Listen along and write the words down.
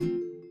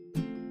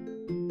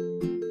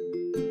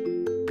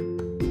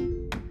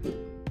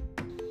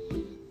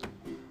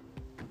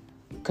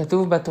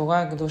כתוב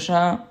בתורה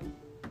הקדושה,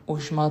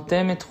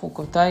 ושמרתם את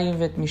חוקותיי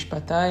ואת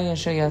משפטיי,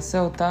 אשר יעשה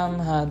אותם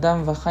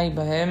האדם וחי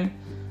בהם,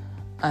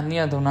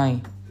 אני אדוני.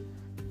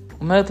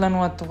 אומרת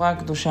לנו התורה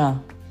הקדושה,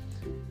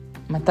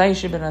 מתי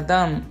שבן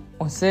אדם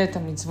עושה את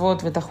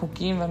המצוות ואת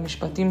החוקים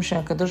והמשפטים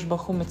שהקדוש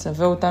ברוך הוא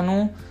מצווה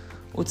אותנו,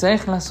 הוא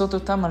צריך לעשות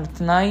אותם על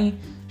תנאי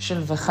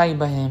של וחי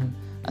בהם.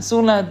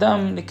 אסור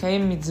לאדם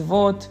לקיים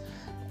מצוות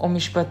או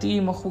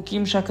משפטים או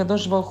חוקים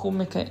שהקדוש ברוך הוא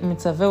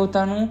מצווה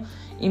אותנו,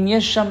 אם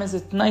יש שם איזה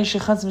תנאי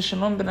שחס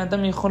ושלום בן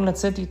אדם יכול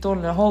לצאת איתו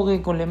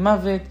להורג או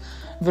למוות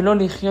ולא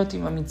לחיות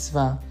עם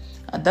המצווה.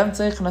 אדם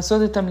צריך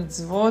לעשות את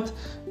המצוות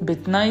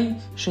בתנאי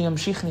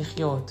שימשיך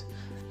לחיות.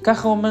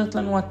 ככה אומרת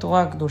לנו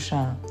התורה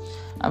הקדושה.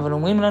 אבל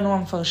אומרים לנו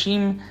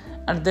המפרשים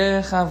על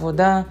דרך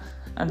העבודה,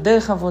 על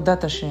דרך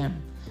עבודת השם.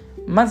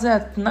 מה זה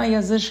התנאי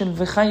הזה של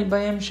וחי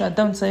בהם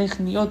שאדם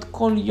צריך להיות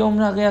כל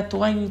יום? הרי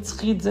התורה היא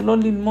נצחית, זה לא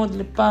ללמוד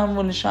לפעם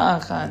או לשעה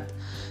אחת.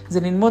 זה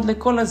ללמוד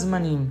לכל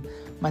הזמנים.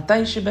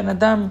 מתי שבן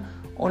אדם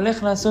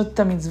הולך לעשות את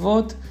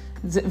המצוות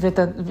ואת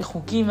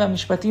החוקים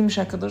והמשפטים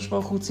שהקדוש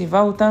ברוך הוא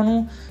ציווה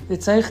אותנו, זה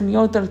צריך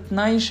להיות על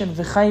תנאי של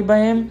וחי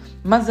בהם.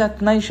 מה זה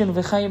התנאי של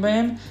וחי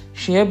בהם?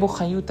 שיהיה בו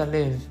חיות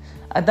הלב.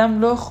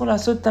 אדם לא יכול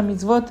לעשות את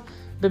המצוות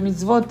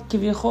במצוות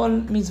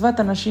כביכול מצוות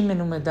אנשים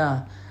מלומדה.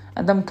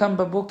 אדם קם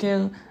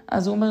בבוקר,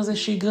 אז הוא אומר זה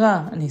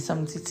שגרה, אני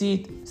שם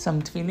ציצית, שם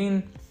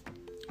תפילין,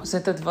 עושה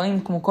את הדברים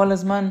כמו כל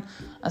הזמן,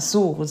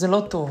 אסור, זה לא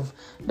טוב.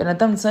 בן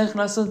אדם צריך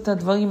לעשות את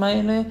הדברים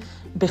האלה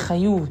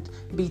בחיות,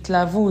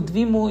 בהתלהבות,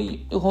 ואם הוא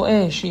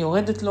רואה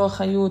שיורדת לו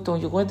החיות או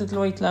יורדת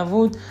לו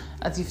ההתלהבות,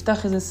 אז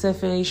יפתח איזה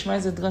ספר, ישמע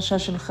איזה דרשה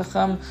של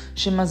חכם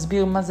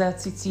שמסביר מה זה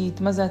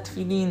הציצית, מה זה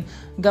התפילין,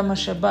 גם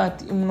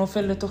השבת, אם הוא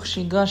נופל לתוך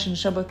שגרה של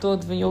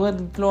שבתות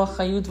ויורדת לו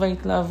החיות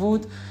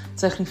וההתלהבות,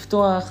 צריך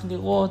לפתוח,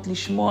 לראות,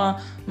 לשמוע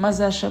מה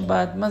זה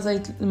השבת,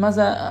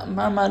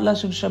 מה המעלה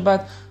של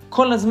שבת,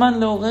 כל הזמן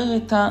לעורר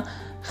את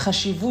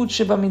החשיבות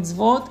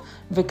שבמצוות,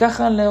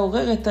 וככה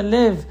לעורר את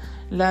הלב,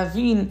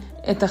 להבין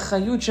את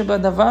החיות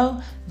שבדבר,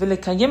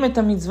 ולקיים את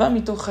המצווה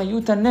מתוך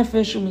חיות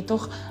הנפש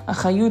ומתוך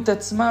החיות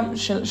עצמה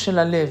של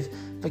הלב.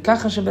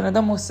 וככה שבן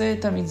אדם עושה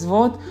את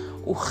המצוות,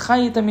 הוא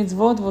חי את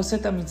המצוות ועושה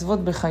את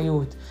המצוות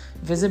בחיות.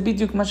 וזה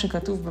בדיוק מה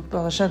שכתוב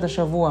בפרשת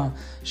השבוע,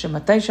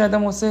 שמתי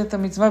שאדם עושה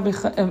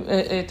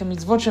את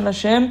המצוות של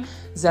השם,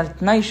 זה על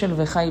תנאי של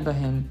וחי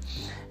בהם.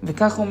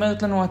 וכך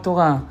אומרת לנו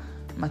התורה,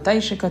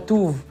 מתי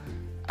שכתוב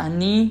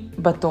אני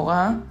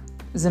בתורה,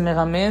 זה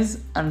מרמז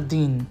על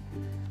דין.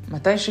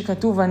 מתי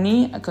שכתוב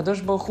אני,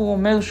 הקדוש ברוך הוא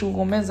אומר שהוא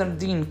רומז על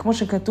דין. כמו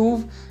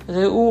שכתוב,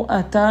 ראו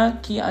אתה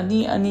כי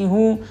אני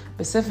הוא.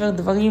 בספר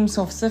דברים,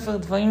 סוף ספר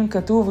דברים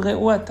כתוב,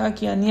 ראו אתה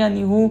כי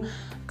אני הוא.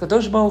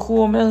 הקדוש ברוך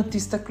הוא אומר,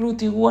 תסתכלו,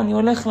 תראו, אני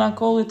הולך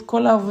לעקור את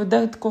כל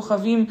עבודת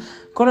כוכבים,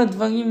 כל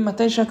הדברים,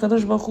 מתי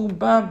שהקדוש ברוך הוא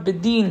בא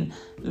בדין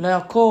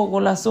לעקור או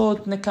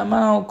לעשות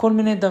נקמה או כל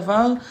מיני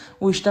דבר,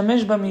 הוא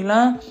ישתמש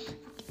במילה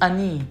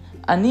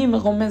אני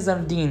מרומז על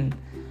דין.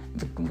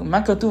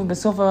 ומה כתוב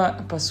בסוף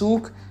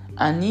הפסוק?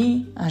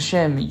 אני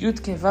השם, י'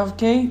 כ' ו'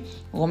 כ'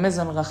 רומז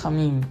על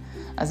רחמים.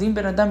 אז אם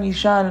בן אדם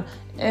ישאל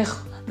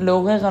איך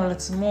לעורר על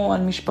עצמו,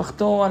 על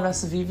משפחתו, על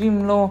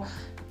הסביבים לו,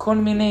 כל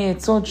מיני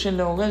עצות של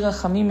לעורר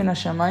רחמים מן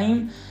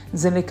השמיים,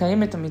 זה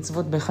לקיים את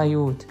המצוות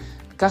בחיות.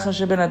 ככה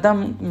שבן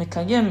אדם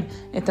מקיים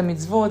את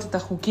המצוות, את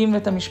החוקים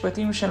ואת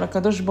המשפטים של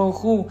הקדוש ברוך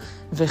הוא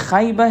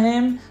וחי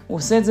בהם, הוא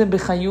עושה את זה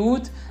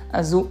בחיות,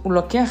 אז הוא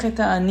לוקח את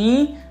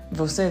האני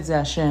ועושה את זה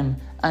השם.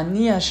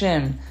 אני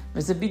השם.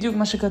 וזה בדיוק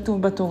מה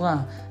שכתוב בתורה.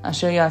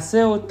 אשר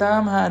יעשה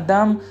אותם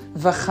האדם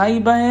וחי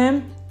בהם,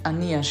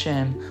 אני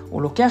השם.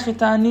 הוא לוקח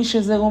את האני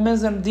שזה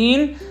רומז על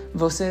דין,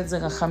 ועושה את זה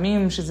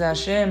רחמים שזה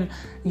השם,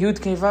 י'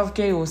 כ' ו' כ',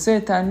 הוא עושה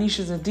את האני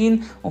שזה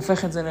דין,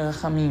 הופך את זה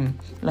לרחמים.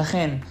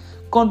 לכן,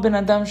 כל בן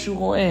אדם שהוא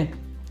רואה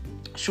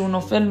שהוא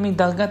נופל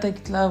מדרגת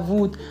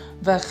ההתלהבות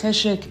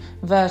והחשק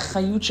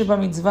והחיות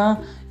שבמצווה,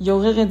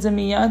 יעורר את זה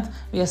מיד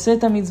ויעשה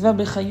את המצווה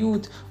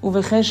בחיות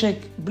ובחשק,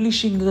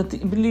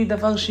 בלי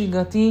דבר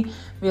שגרתי,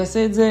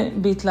 ויעשה את זה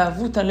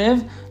בהתלהבות הלב,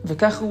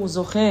 וככה הוא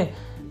זוכה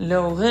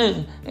לעורר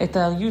את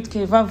הי' כ'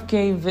 ו' כ'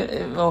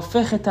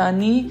 והופך את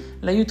האני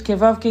לי' כ'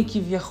 ו' כ',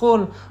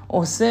 כביכול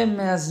עושה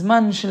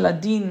מהזמן של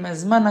הדין,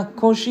 מהזמן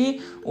הקושי,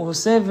 הוא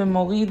עושה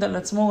ומוריד על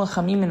עצמו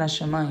רחמים מן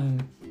השמיים.